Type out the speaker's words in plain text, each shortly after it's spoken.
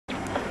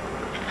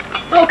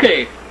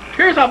Okay,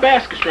 here's our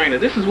basket strainer.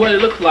 This is what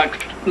it looks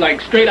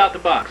like straight out the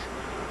box.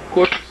 Of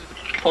course, this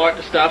is the part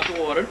that stops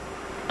the water.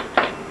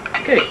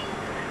 Okay,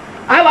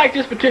 I like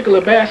this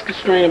particular basket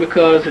strainer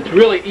because it's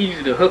really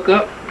easy to hook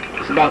up.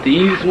 It's about the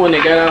easiest one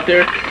they got out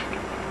there.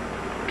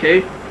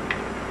 Okay,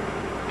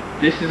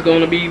 this is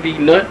going to be the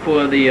nut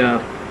for the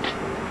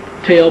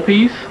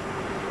tailpiece.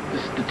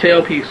 This is the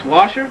tailpiece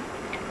washer,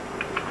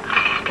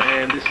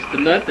 and this is the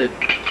nut that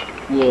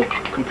will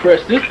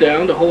compress this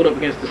down to hold up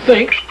against the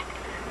sink.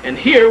 And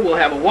here we'll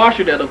have a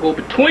washer that'll go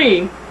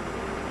between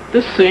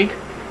this sink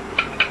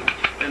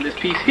and this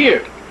piece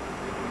here.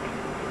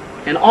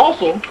 And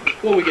also,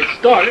 before we get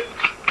started,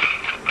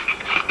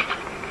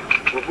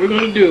 what we're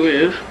going to do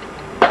is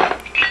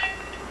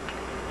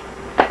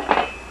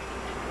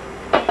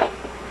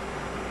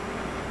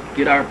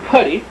get our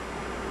putty.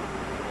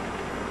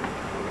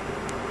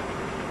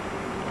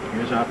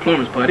 Here's our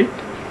plumber's putty.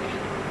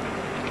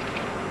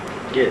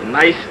 Get it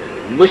nice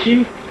and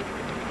mushy,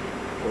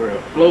 or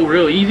it'll flow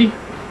real easy.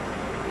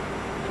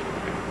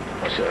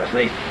 Or should I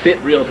say sit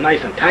real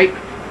nice and tight.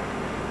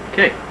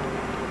 Okay.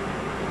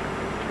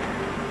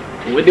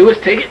 What we do is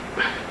take it.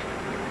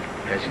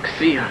 As you can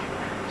see, I'm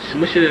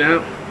smushing it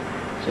out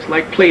just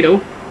like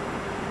Play-Doh.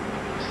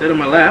 Set it on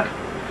my lap.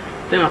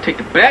 Then I'll take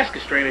the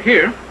basket strainer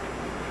here,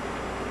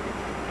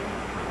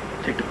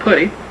 take the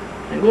putty,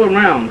 and go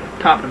around the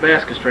top of the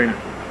basket strainer,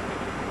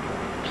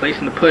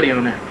 placing the putty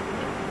on there.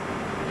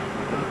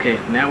 Okay,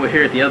 now we're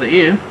here at the other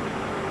end.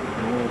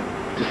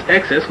 This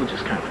excess, we'll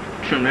just kind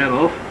of trim that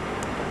off.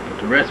 Put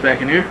the rest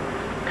back in there.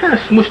 Kind of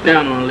smush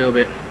down on it a little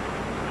bit,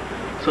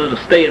 so it'll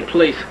stay in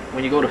place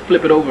when you go to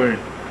flip it over and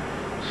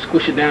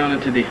squish it down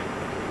into the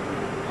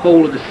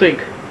hole of the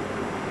sink.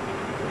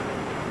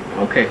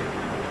 Okay,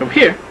 from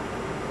here,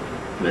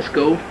 let's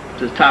go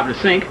to the top of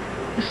the sink.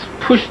 Just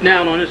push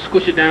down on it,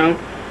 squish it down,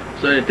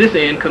 so that this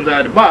end comes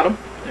out of the bottom,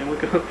 and we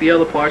can hook the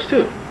other parts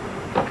too.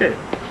 Okay.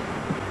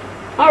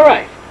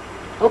 Alright.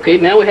 Okay,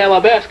 now we have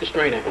our basket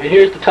strainer, and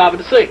here's the top of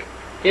the sink,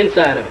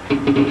 inside of it.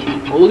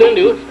 What we're going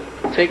to do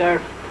is take our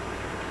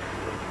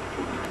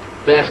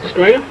basket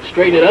strainer,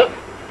 straighten it up.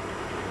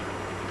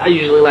 I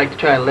usually like to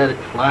try to let it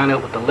line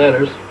up with the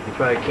letters. You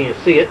probably can't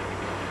see it.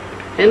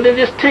 And then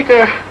just take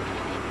our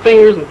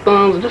fingers and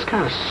thumbs and just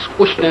kind of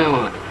squish down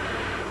on it.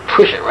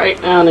 Push it right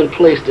down in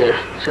place there.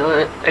 So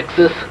that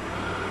excess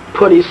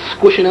putty's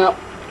squishing out.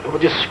 We'll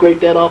just scrape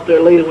that off there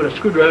later with a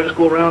screwdriver. Just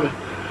go around and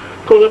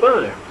pull it up out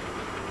of there.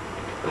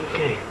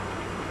 Okay.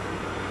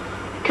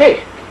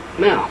 Okay.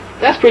 Now,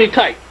 that's pretty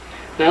tight.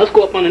 Now let's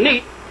go up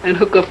underneath and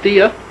hook up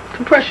the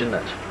compression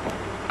nuts.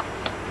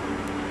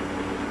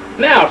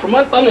 Now, from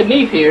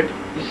underneath here,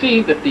 you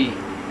see that the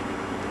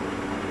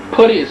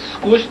putty is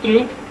squished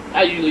through.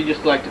 I usually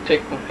just like to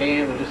take my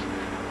hands and just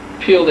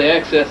peel the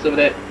excess of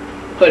that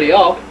putty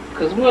off,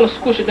 because we're going to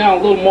squish it down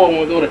a little more when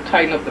we go to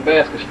tighten up the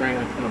basket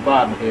strainer from the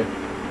bottom here.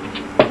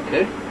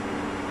 Okay.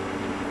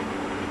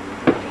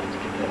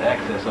 Get that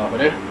excess off of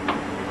there.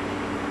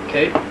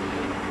 Okay.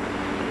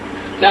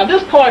 Now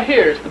this part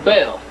here is the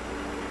bell.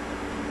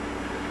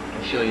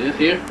 Let me show you this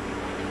here.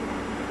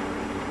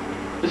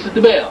 This is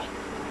the bell.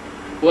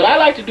 What I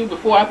like to do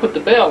before I put the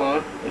bell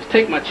on is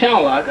take my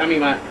channel lock,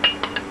 my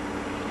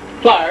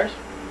pliers,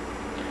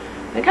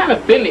 and kind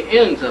of bend the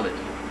ends of it.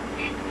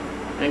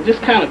 And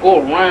just kind of go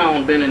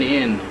around bending the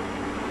end.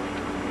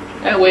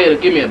 That way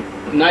it'll give me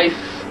a nice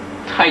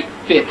tight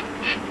fit.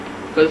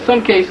 But in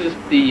some cases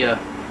the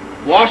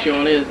washer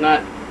on it is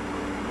not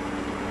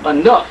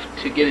enough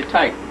to get it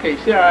tight. Okay,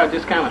 see how I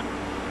just kind of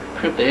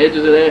crimp the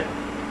edges of that?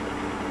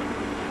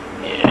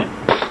 Yeah,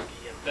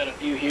 get a better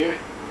view here.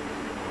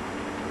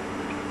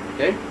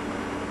 Okay,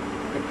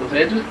 crimp those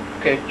edges.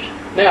 Okay,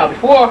 now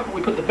before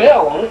we put the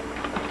bell on it,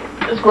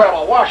 let's grab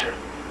our washer.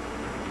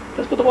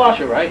 Let's put the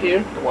washer right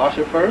here. The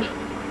washer first.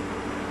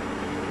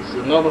 This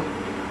is another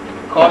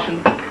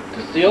caution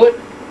to seal it.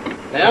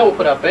 Now we'll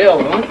put our bell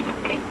on,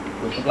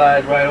 which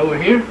slides right over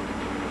here.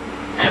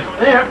 And from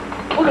there,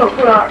 we're going to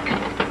put our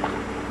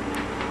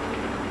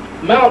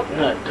mount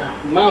nut,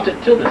 mount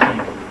it to the thing.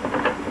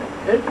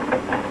 Okay?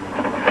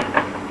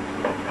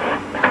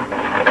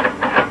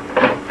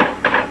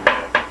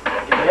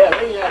 If you have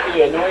any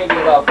idea or know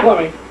anything about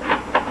plumbing,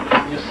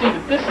 you'll see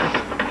that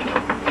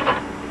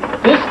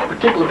this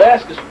particular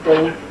basket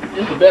strainer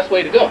is the best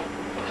way to go.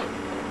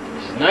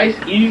 It's nice,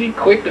 easy,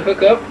 quick to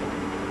hook up.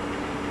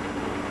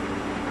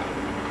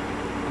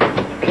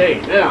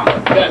 Okay, now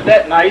we got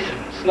that nice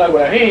and snug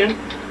with our hand.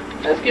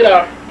 Let's get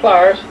our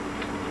pliers,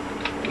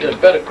 get a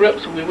better grip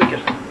so we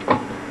can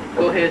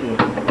go ahead and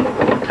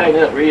tighten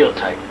it up real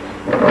tight.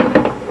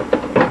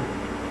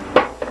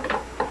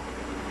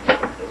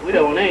 Because we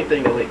don't want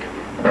anything to leak.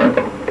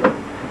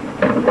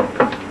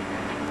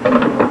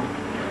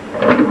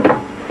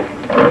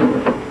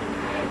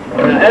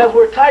 Now as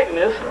we're tightening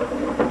this,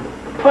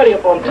 the putty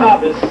up on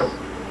top is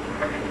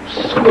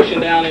squishing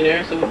down in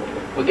there, so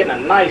we're getting a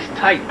nice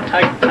tight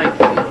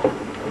seal.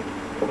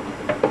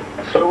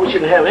 So we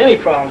shouldn't have any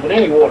problems with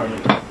any water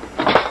leak.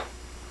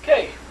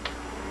 Okay.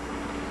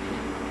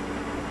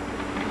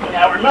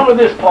 Now remember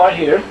this part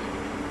here.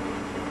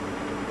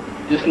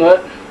 this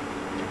nut,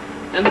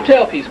 and the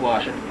tailpiece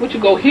washer, which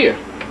will go here.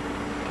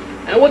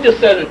 And we'll just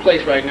set it in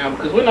place right now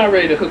because we're not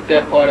ready to hook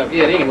that part up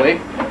yet anyway,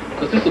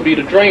 because this will be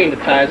the drain that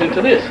ties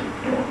into this.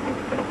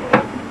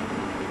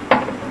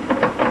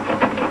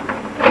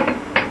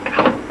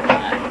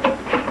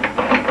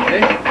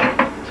 Okay,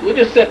 so we'll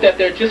just set that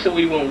there just so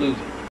we won't lose it.